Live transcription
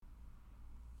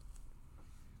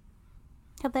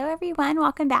Hello, everyone.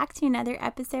 Welcome back to another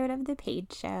episode of The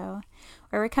Paige Show,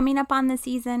 where we're coming up on the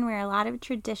season where a lot of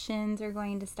traditions are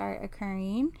going to start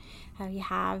occurring. We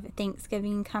have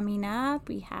Thanksgiving coming up.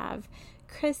 We have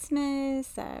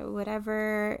Christmas,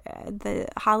 whatever the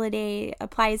holiday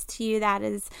applies to you that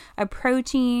is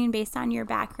approaching based on your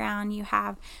background. You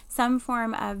have some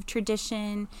form of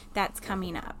tradition that's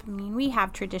coming up. I mean, we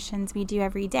have traditions we do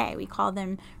every day. We call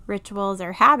them rituals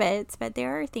or habits, but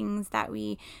there are things that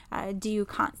we do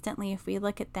constantly. If we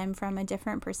look at them from a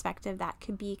different perspective, that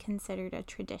could be considered a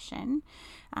tradition.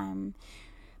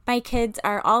 My kids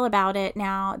are all about it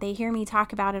now. They hear me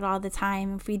talk about it all the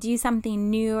time. If we do something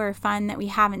new or fun that we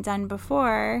haven't done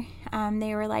before,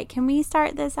 they were like, can we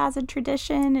start this as a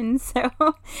tradition? And so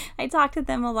I talk to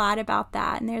them a lot about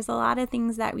that. And there's a lot of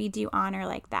things that we do honor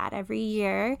like that. Every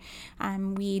year,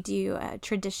 we do a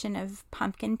tradition of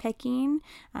pumpkin picking.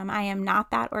 I am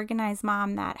not that organized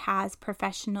mom that has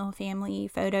professional family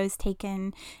photos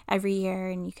taken every year,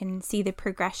 and you can see the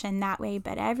progression that way.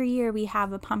 But every year we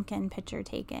have a pumpkin picture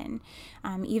taken.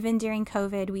 Even during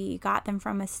COVID, we got them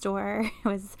from a store. It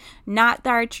was not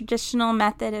our traditional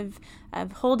method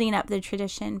of holding up the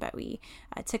tradition, but we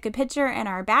took a picture in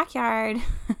our backyard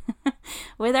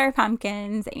with our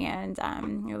pumpkins, and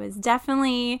it was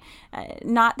definitely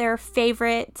not their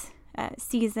favorite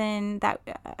season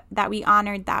that we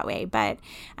honored that way, but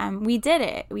we did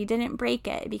it. We didn't break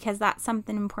it because that's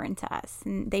something important to us,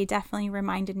 and they definitely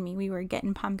reminded me we were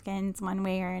getting pumpkins one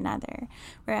way or another.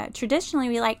 Traditionally,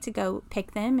 we like to go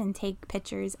pick them and take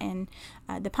pictures in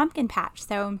the pumpkin patch.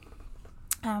 So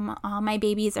all my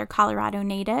babies are Colorado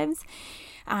natives,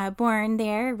 born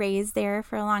there, raised there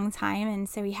for a long time. And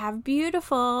so we have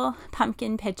beautiful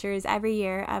pumpkin pictures every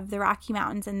year of the Rocky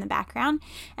Mountains in the background.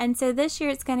 And so this year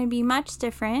it's going to be much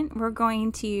different. We're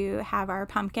going to have our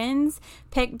pumpkins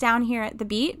picked down here at the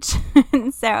beach.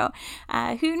 And so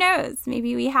who knows?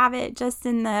 Maybe we have it just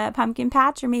in the pumpkin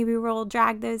patch, or maybe we'll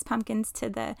drag those pumpkins to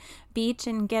the beach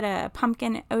and get a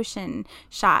pumpkin ocean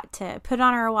shot to put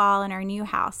on our wall in our new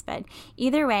house. But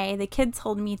either way, the kids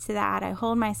hold me to that. I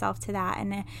hold myself to that.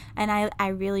 And I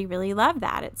really, really love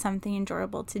that. It's something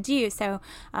enjoyable to do. So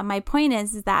my point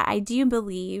is that I do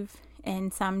believe in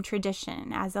some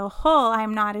tradition. As a whole,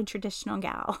 I'm not a traditional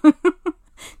gal.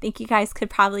 I think you guys could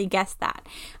probably guess that.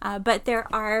 But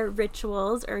there are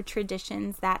rituals or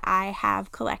traditions that I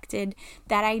have collected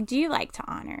that I do like to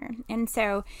honor. And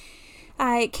so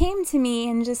it came to me,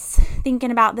 and just thinking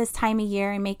about this time of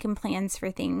year and making plans for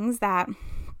things that,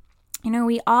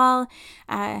 we all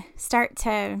start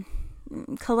to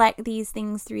collect these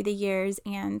things through the years,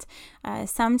 and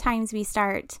sometimes we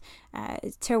start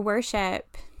to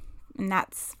worship, and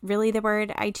that's really the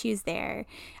word I choose there,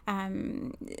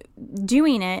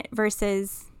 doing it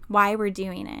versus why we're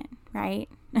doing it, right?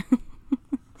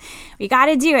 We got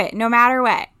to do it no matter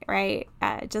what, right?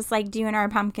 Just like doing our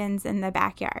pumpkins in the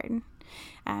backyard.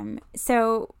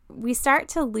 So we start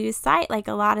to lose sight, like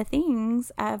a lot of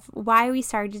things, of why we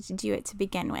started to do it to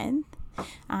begin with.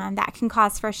 That can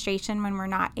cause frustration when we're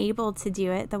not able to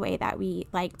do it the way that we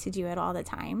like to do it all the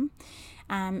time.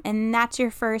 And that's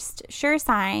your first sure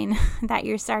sign that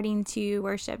you're starting to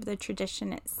worship the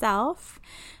tradition itself,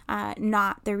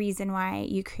 not the reason why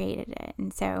you created it.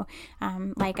 And so,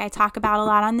 like I talk about a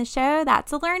lot on the show,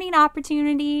 that's a learning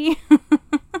opportunity.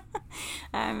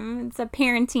 It's a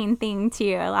parenting thing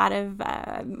too. A lot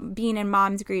of being in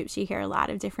mom's groups, you hear a lot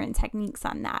of different techniques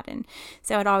on that. And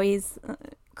so it always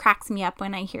cracks me up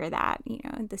when I hear that,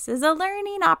 this is a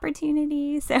learning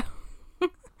opportunity. So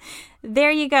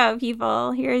there you go,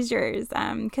 people. Here's yours,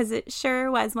 because it sure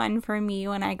was one for me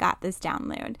when I got this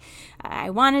download.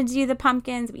 I wanted to do the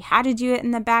pumpkins. We had to do it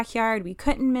in the backyard. We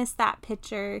couldn't miss that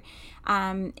picture.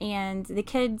 And the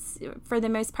kids, for the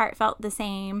most part, felt the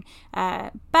same.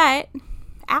 But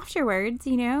afterwards,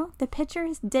 the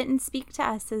pictures didn't speak to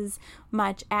us as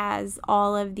much as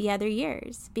all of the other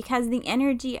years, because the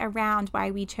energy around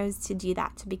why we chose to do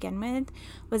that to begin with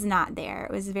was not there.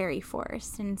 It was very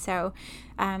forced. And so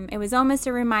it was almost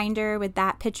a reminder, with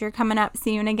that picture coming up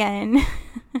soon again,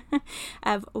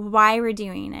 of why we're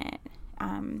doing it,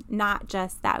 not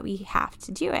just that we have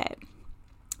to do it.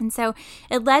 And so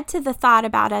it led to the thought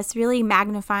about us really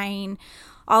magnifying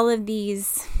all of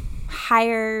these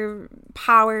higher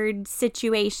powered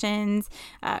situations.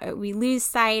 We lose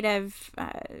sight of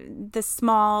the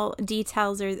small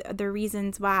details or the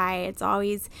reasons why. It's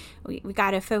always, we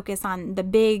got to focus on the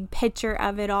big picture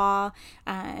of it all.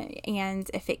 And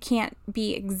if it can't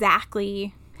be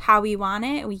exactly how we want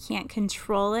it, we can't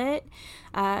control it,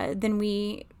 then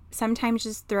we sometimes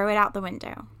just throw it out the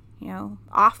window,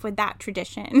 off with that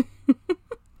tradition.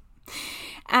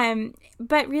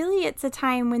 But really, it's a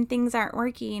time when things aren't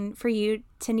working for you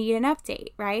to need an update,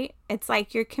 right? It's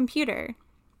like your computer.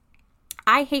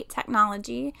 I hate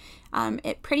technology.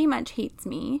 It pretty much hates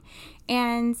me.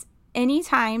 And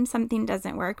anytime something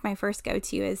doesn't work, my first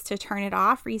go-to is to turn it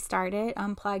off, restart it,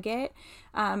 unplug it.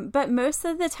 But most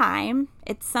of the time,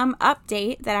 it's some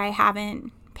update that I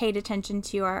haven't paid attention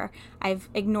to or I've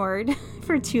ignored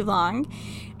for too long.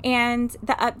 And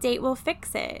the update will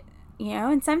fix it.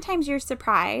 And sometimes you're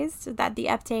surprised that the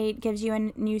update gives you a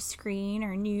new screen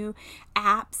or new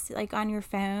apps like on your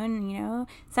phone.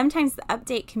 Sometimes the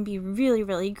update can be really,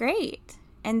 really great.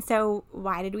 And so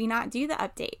why did we not do the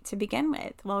update to begin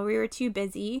with? Well, we were too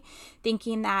busy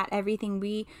thinking that everything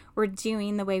we were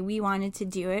doing the way we wanted to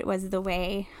do it was the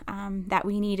way that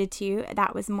we needed to.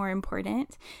 That was more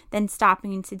important than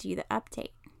stopping to do the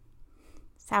update.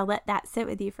 So I'll let that sit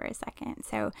with you for a second.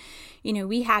 So,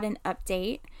 we had an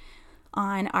update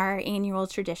on our annual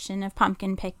tradition of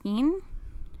pumpkin picking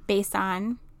based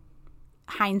on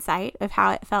hindsight of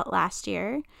how it felt last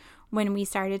year when we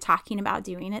started talking about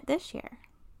doing it this year.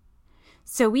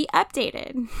 So we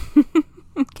updated,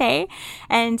 okay?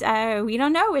 And we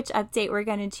don't know which update we're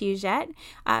going to choose yet,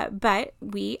 but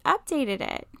we updated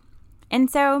it. And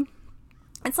so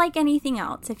it's like anything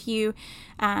else. If you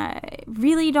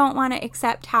really don't want to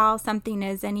accept how something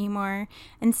is anymore,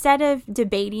 instead of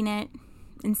debating it,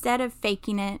 instead of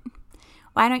faking it,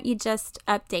 why don't you just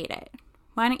update it?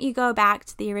 Why don't you go back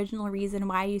to the original reason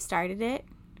why you started it?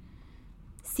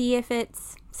 See if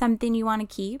it's something you want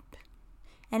to keep.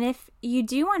 And if you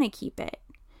do want to keep it,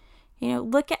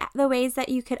 look at the ways that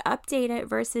you could update it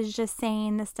versus just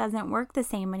saying this doesn't work the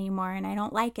same anymore and I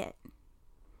don't like it.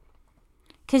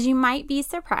 Because you might be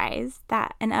surprised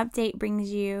that an update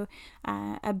brings you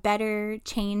a better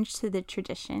change to the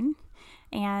tradition.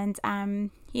 And,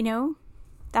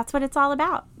 that's what it's all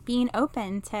about, being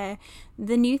open to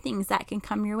the new things that can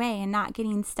come your way and not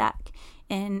getting stuck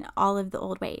in all of the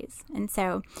old ways. And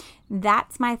so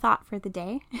that's my thought for the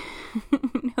day.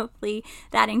 Hopefully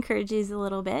that encourages a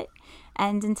little bit.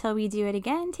 And until we do it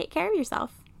again, take care of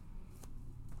yourself.